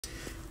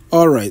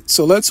Alright,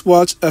 so let's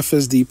watch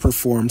FSD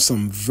perform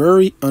some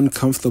very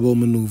uncomfortable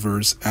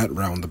maneuvers at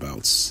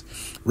roundabouts.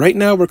 Right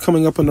now we're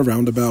coming up on the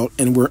roundabout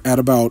and we're at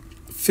about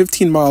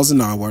 15 miles an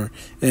hour,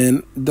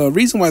 and the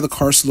reason why the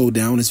car slowed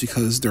down is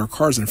because there are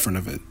cars in front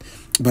of it.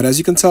 But as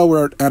you can tell,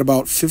 we're at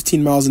about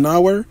 15 miles an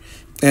hour,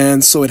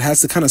 and so it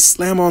has to kind of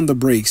slam on the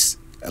brakes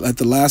at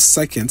the last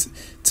second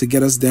to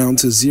get us down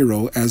to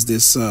zero as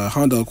this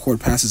Honda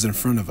Accord passes in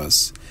front of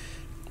us.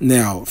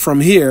 Now,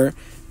 from here,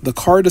 the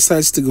car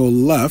decides to go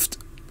left,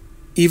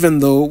 even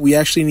though we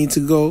actually need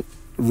to go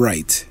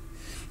right.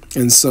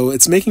 And so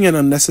it's making an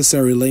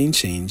unnecessary lane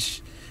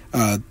change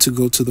to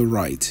go to the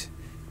right.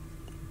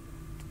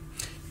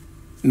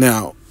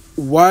 Now,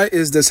 why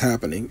is this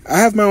happening? I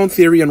have my own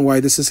theory on why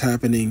this is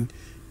happening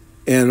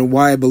and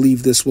why I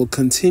believe this will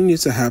continue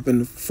to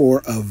happen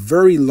for a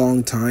very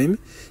long time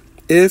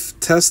if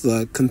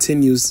Tesla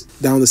continues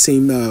down the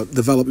same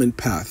development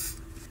path.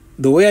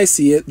 The way I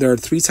see it, there are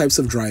three types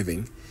of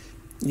driving.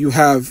 You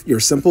have your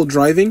simple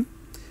driving,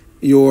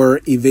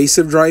 your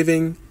evasive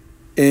driving,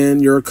 and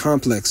your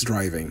complex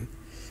driving.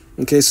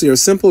 Okay, so your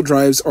simple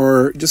drives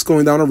are just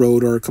going down a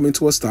road or coming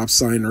to a stop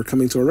sign or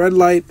coming to a red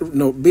light.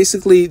 No,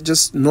 basically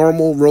just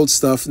normal road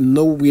stuff.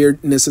 No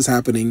weirdness is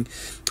happening.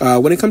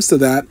 When it comes to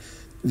that,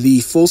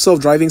 the full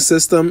self-driving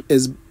system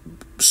is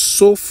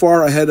so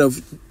far ahead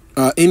of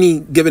any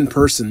given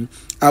person.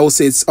 I will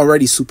say it's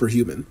already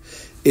superhuman.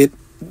 It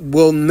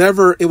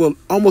will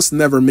almost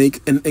never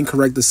make an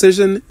incorrect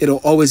decision.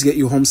 It'll always get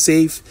you home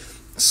safe,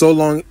 so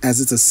long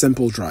as it's a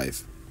simple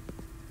drive.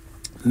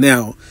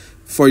 Now,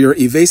 for your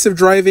evasive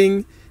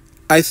driving,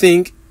 I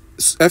think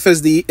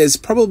FSD is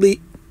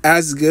probably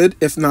as good,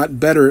 if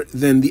not better,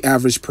 than the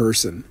average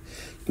person.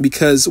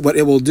 Because what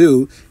it will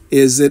do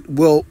is it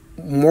will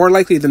more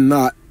likely than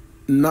not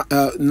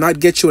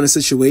get you in a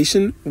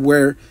situation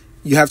where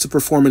you have to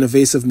perform an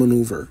evasive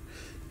maneuver.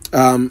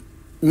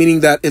 Meaning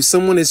that if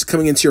someone is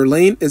coming into your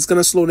lane, it's going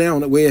to slow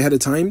down way ahead of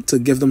time to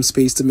give them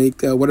space to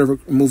make whatever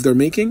move they're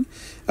making,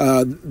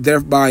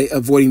 thereby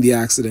avoiding the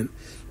accident.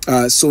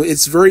 So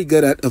it's very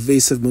good at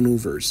evasive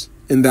maneuvers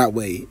in that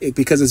way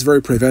because it's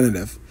very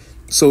preventative.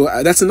 So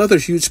that's another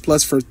huge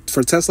plus for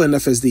Tesla and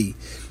FSD.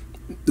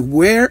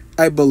 Where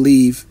I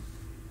believe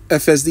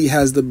FSD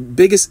has the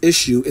biggest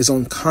issue is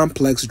on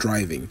complex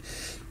driving.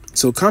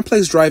 So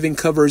complex driving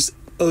covers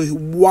a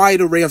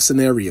wide array of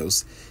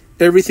scenarios.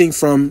 Everything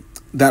from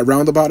that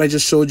roundabout I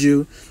just showed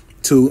you,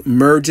 to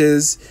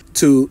merges,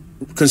 to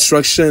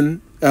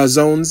construction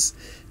zones,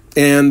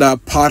 and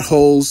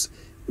potholes.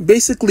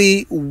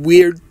 Basically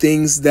weird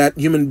things that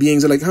human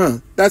beings are like,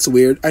 that's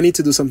weird. I need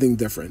to do something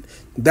different.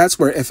 That's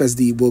where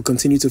FSD will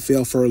continue to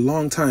fail for a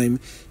long time,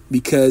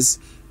 because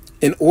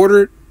in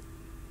order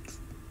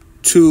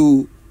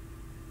to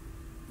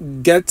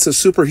get to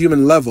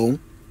superhuman level,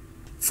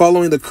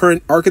 following the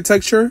current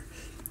architecture,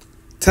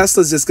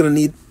 Tesla's just going to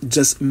need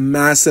just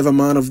massive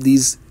amount of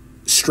these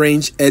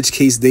strange edge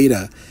case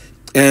data.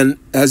 And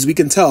as we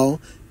can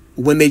tell,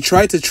 when they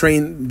try to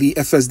train the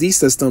FSD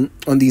system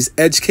on these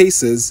edge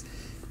cases,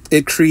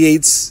 it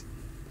creates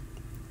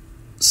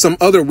some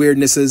other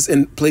weirdnesses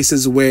in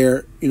places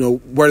where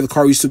the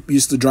car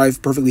used to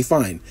drive perfectly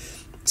fine.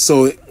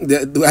 So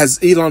as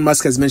Elon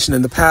Musk has mentioned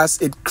in the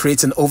past, it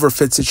creates an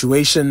overfit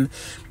situation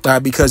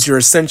because you're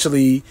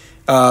essentially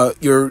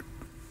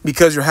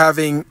because you're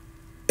having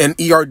an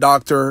ER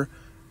doctor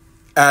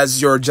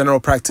as your general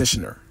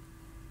practitioner.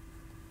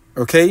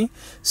 Okay?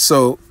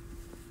 So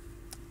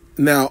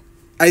now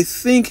I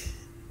think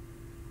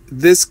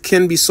this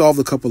can be solved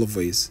a couple of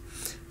ways.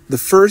 The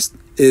first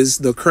is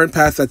the current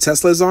path that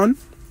Tesla is on,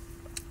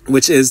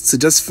 which is to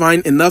just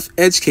find enough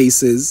edge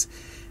cases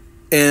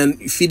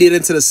and feed it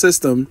into the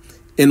system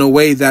in a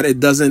way that it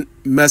doesn't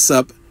mess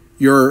up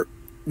your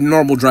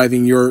normal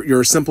driving,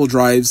 your simple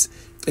drives,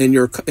 and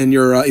your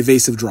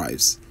evasive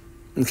drives.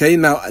 Okay,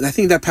 now I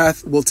think that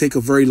path will take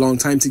a very long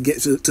time to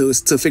get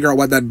to figure out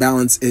what that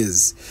balance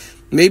is.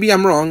 Maybe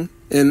I'm wrong,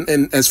 and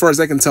as far as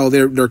I can tell,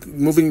 they're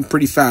moving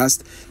pretty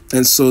fast,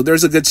 and so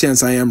there's a good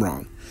chance I am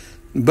wrong.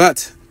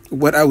 But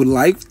what I would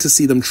like to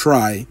see them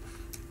try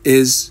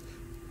is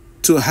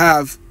to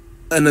have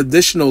an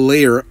additional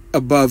layer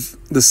above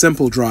the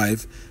simple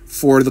drive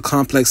for the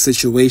complex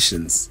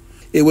situations.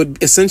 It would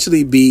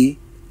essentially be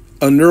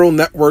a neural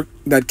network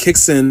that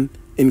kicks in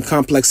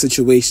complex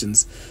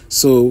situations.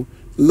 So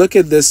look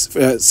at this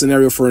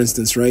scenario, for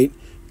instance, right?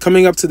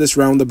 Coming up to this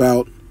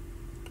roundabout,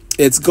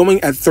 it's going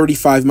at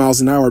 35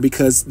 miles an hour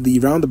because the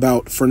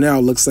roundabout for now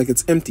looks like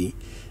it's empty.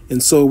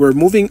 And so we're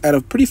moving at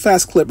a pretty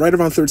fast clip, right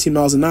around 13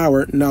 miles an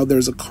hour. Now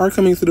there's a car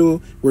coming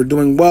through. We're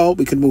doing well.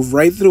 We could move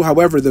right through.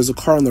 However, there's a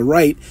car on the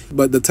right,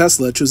 but the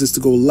Tesla chooses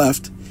to go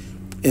left.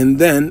 And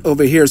then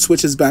over here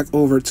switches back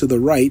over to the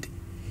right,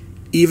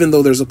 even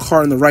though there's a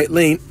car in the right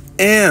lane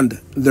and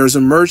there's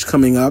a merge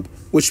coming up,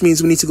 which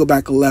means we need to go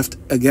back left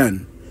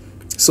again.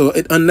 So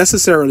it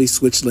unnecessarily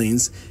switched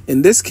lanes.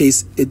 In this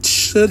case, it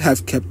should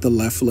have kept the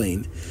left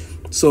lane.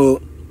 So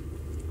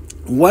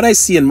what I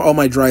see in all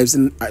my drives,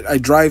 and I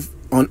drive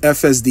on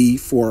FSD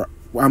for,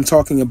 I'm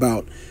talking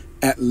about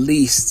at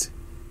least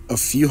a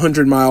few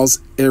hundred miles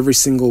every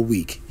single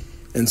week.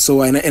 And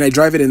so, and I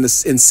drive it in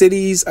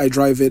cities, I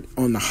drive it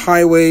on the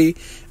highway,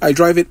 I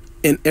drive it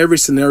in every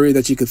scenario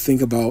that you could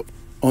think about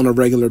on a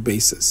regular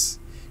basis.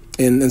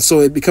 And so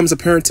it becomes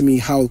apparent to me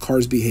how the car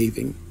is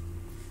behaving.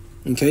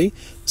 Okay,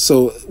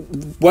 so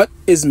what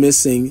is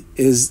missing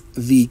is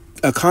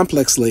a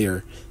complex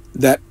layer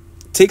that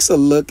takes a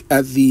look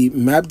at the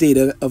map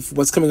data of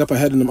what's coming up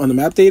ahead on the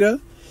map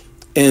data,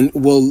 and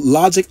will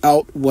logic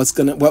out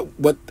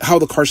how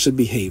the car should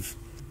behave.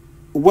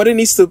 What it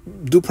needs to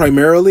do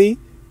primarily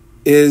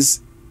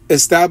is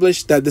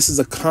establish that this is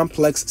a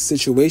complex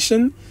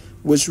situation,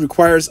 which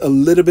requires the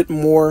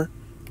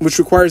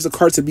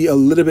car to be a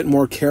little bit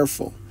more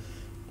careful.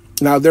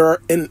 Now, there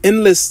are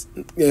endless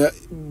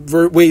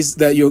ways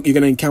that you're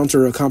going to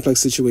encounter a complex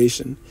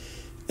situation.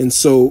 And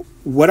so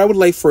what I would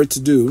like for it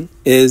to do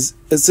is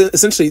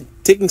essentially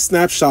taking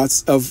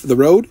snapshots of the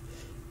road,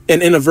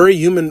 and in a very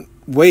human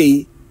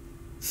way,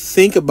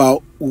 think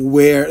about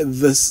where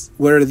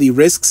the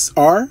risks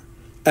are,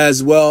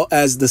 as well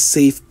as the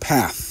safe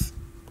path.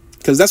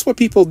 Because that's what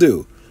people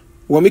do.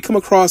 When we come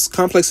across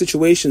complex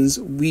situations,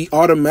 we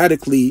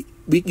automatically,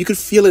 you could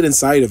feel it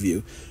inside of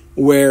you,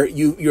 where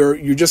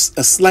you're just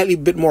a slightly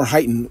bit more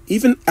heightened,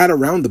 even at a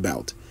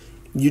roundabout.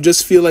 You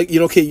just feel like,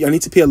 okay, I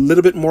need to pay a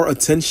little bit more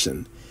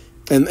attention.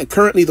 And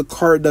currently the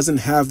car doesn't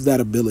have that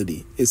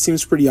ability. It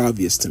seems pretty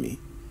obvious to me,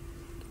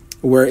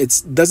 where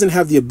it doesn't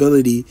have the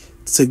ability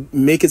to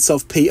make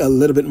itself pay a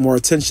little bit more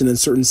attention in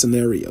certain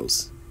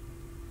scenarios.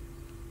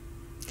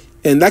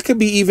 And that could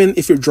be even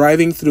if you're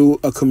driving through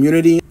a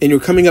community and you're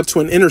coming up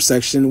to an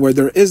intersection where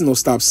there is no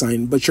stop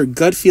sign, but your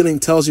gut feeling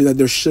tells you that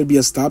there should be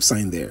a stop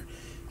sign there.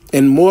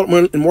 And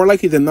more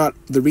likely than not,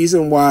 the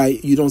reason why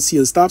you don't see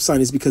a stop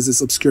sign is because it's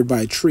obscured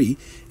by a tree.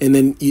 And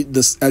then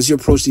as you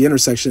approach the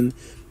intersection,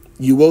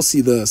 you will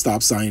see the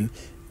stop sign.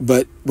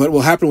 But what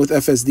will happen with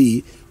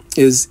FSD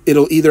is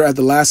it'll either at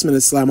the last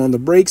minute slam on the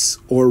brakes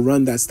or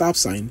run that stop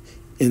sign.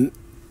 And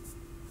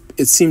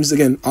it seems,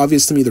 again,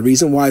 obvious to me the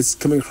reason why it's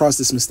coming across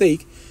this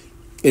mistake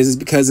is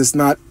because it's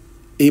not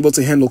able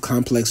to handle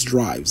complex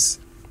drives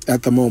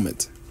at the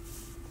moment.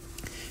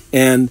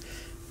 And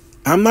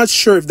I'm not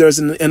sure if there's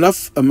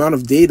enough amount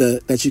of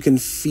data that you can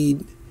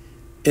feed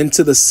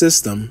into the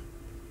system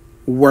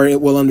where it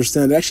will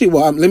understand. Actually,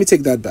 let me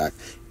take that back.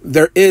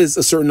 There is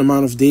a certain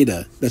amount of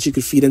data that you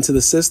could feed into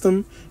the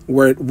system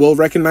where it will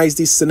recognize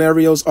these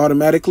scenarios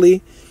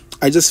automatically.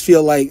 I just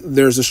feel like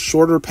there's a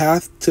shorter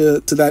path to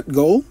that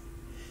goal.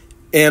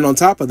 And on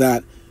top of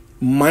that,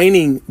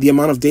 mining the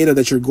amount of data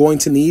that you're going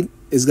to need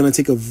is going to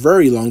take a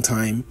very long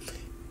time.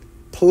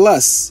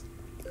 Plus,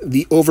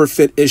 the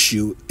overfit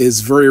issue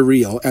is very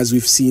real, as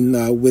we've seen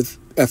with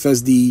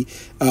FSD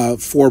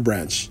 4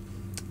 branch.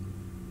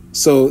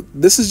 So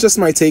this is just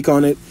my take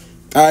on it.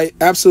 I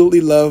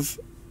absolutely love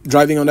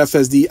driving on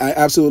FSD. I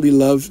absolutely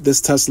love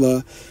this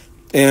Tesla.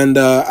 And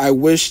I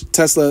wish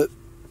Tesla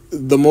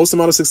the most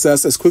amount of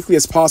success as quickly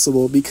as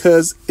possible,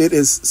 because it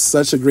is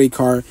such a great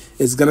car.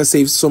 It's going to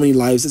save so many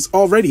lives. It's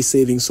already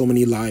saving so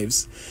many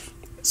lives.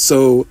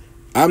 So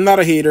I'm not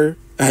a hater.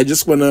 I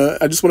just want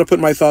to put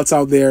my thoughts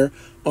out there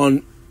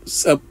on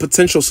a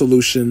potential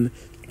solution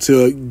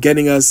to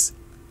getting us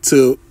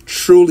to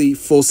truly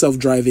full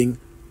self-driving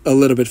a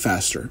little bit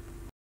faster.